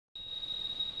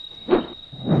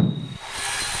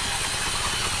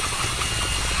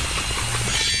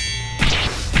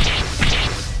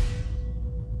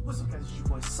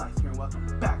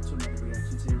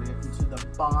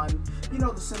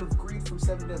know The Sin of Greed from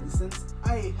 7 Deadly Sins?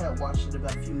 I had watched it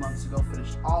about a few months ago,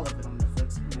 finished all of it on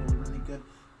Netflix. Really good.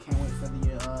 Can't wait for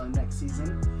the next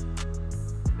season.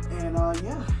 And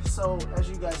yeah, so as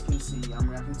you guys can see, I'm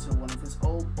reacting to one of his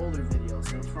older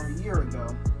videos. It was from a year ago,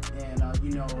 and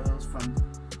it was from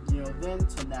then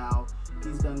to now.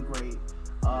 He's done great,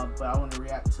 but I want to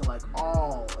react to like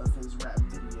all of his rap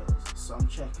videos. So I'm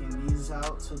checking these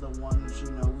out to the ones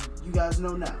you guys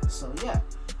know now. So yeah,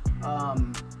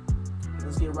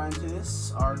 let's get right into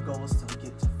this. Our goal is to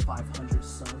get to 500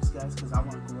 subs, guys, because I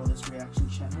want to grow this reaction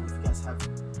channel. If you guys have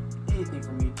anything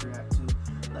for me to react to,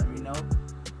 let me know.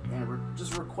 And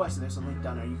just request it. There's a link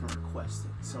down there. You can request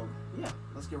it. So yeah,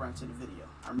 let's get right into the video.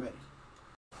 I'm ready.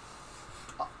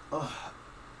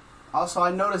 Also,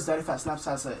 I noticed Daddyphatsnaps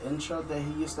has an intro that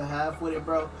he used to have with it,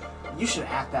 bro. You should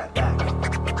add that back.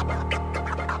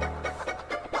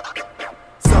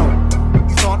 So,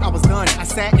 you thought I was done. I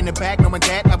sat in the back knowing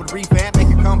that I would revamp, make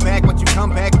you come back, but you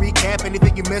come back, recap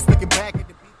anything you missed, looking back at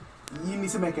the beat. You need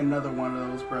to make another one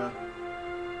of those, bro.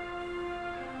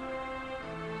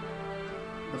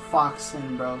 The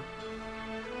Foxing, bro.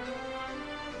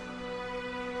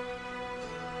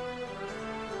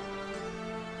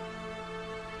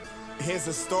 Here's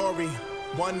a story,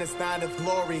 one that's not of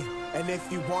glory. And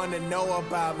if you want to know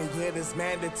about me, it is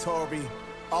mandatory.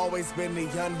 Always been the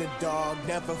underdog,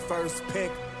 never first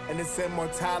pick. And it's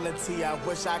immortality, I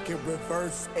wish I could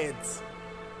reverse it.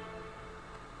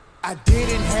 I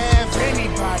didn't have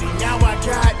anybody, now I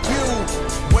got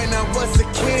you. When I was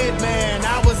a kid, man,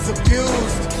 I was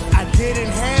abused. I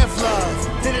didn't have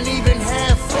love, didn't even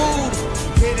have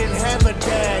food. Didn't have a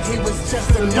dad, he was just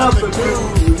another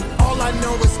dude. All I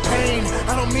know is pain,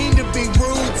 I don't mean to be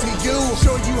rude to you.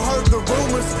 Sure you heard the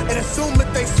rumors and assume that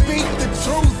they speak the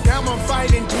truth. Now I'm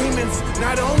fighting demons,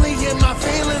 not only in my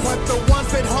feelings, but the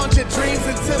ones that haunt your dreams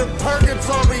into the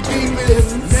purgatory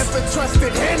demons. Never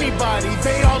trusted anybody,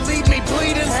 they all leave me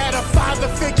bleeding. Had a father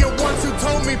figure once who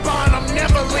told me, Bond, I'm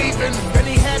never leaving. Then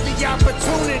he had the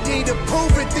opportunity to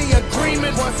prove it, the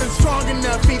agreement wasn't strong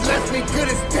enough. He left me good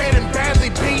as dead and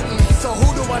badly beaten. So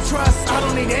who do I trust? I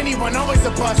don't need anyone, always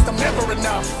a bust. I'm never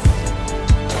enough.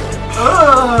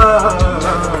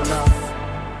 Never enough.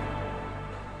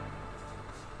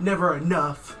 Never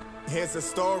enough. Here's a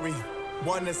story,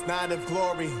 one that's not of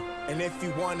glory. And if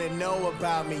you want to know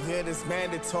about me, it is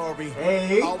mandatory.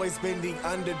 Hey. Always been the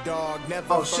underdog,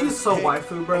 never Oh, she's so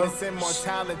waifu, bro. And it's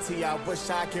immortality, I wish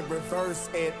I could reverse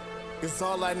it. Cause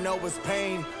all I know is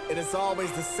pain, it is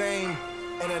always the same.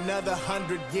 In another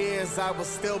 100 years, I will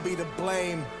still be to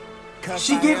blame.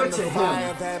 She gave it to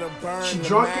him. She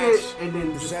drunk it and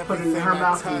then just put it in her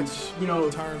mouth and,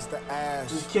 turns to ash.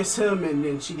 Just kiss him and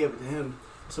then she gave it to him.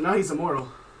 So now he's immortal.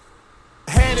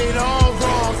 Had it all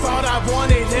wrong, thought I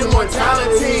wanted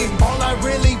immortality. All I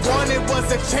really wanted was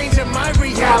a change in my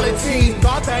reality.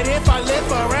 Thought that if I live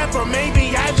forever,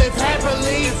 maybe I'd live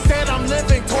happily. Instead I'm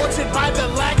living tortured by the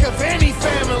lack of any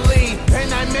family.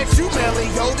 Then I met you,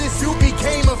 Meliodas, you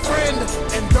became a friend.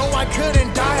 And though I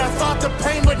couldn't die, I thought the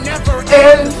pain would never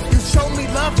end. You showed me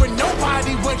love when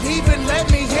nobody would even let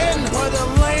me in. But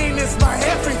Elaine is my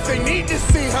everything, need to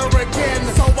see her again.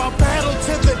 So I'll battle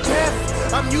to the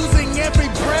death, I'm using every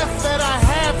breath that I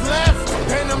have left.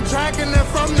 And I'm dragging her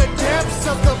from the depths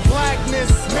of the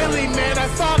blackness. Millie, man, I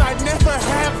thought I'd never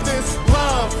have this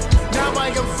love. Now I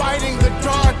am fighting the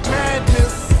dark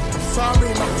madness. I'm sorry,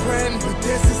 my friend, but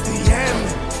this is the end.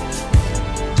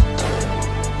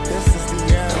 This is the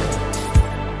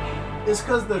end. It's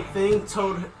because the thing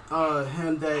told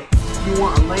him that if you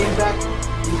want Elaine back,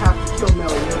 you have to kill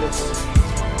Meliodas.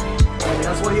 And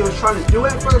that's what he was trying to do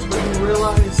at first, but he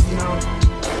realized,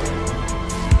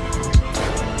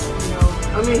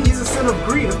 I mean, he's a sin of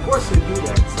greed. Of course he'd do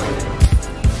that.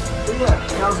 So yeah,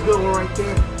 that was a good one right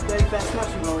there.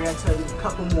 Daddyphatsnaps, we're gonna react to a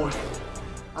couple more.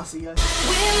 I'll see you guys.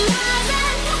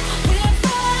 We're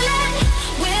falling,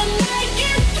 we're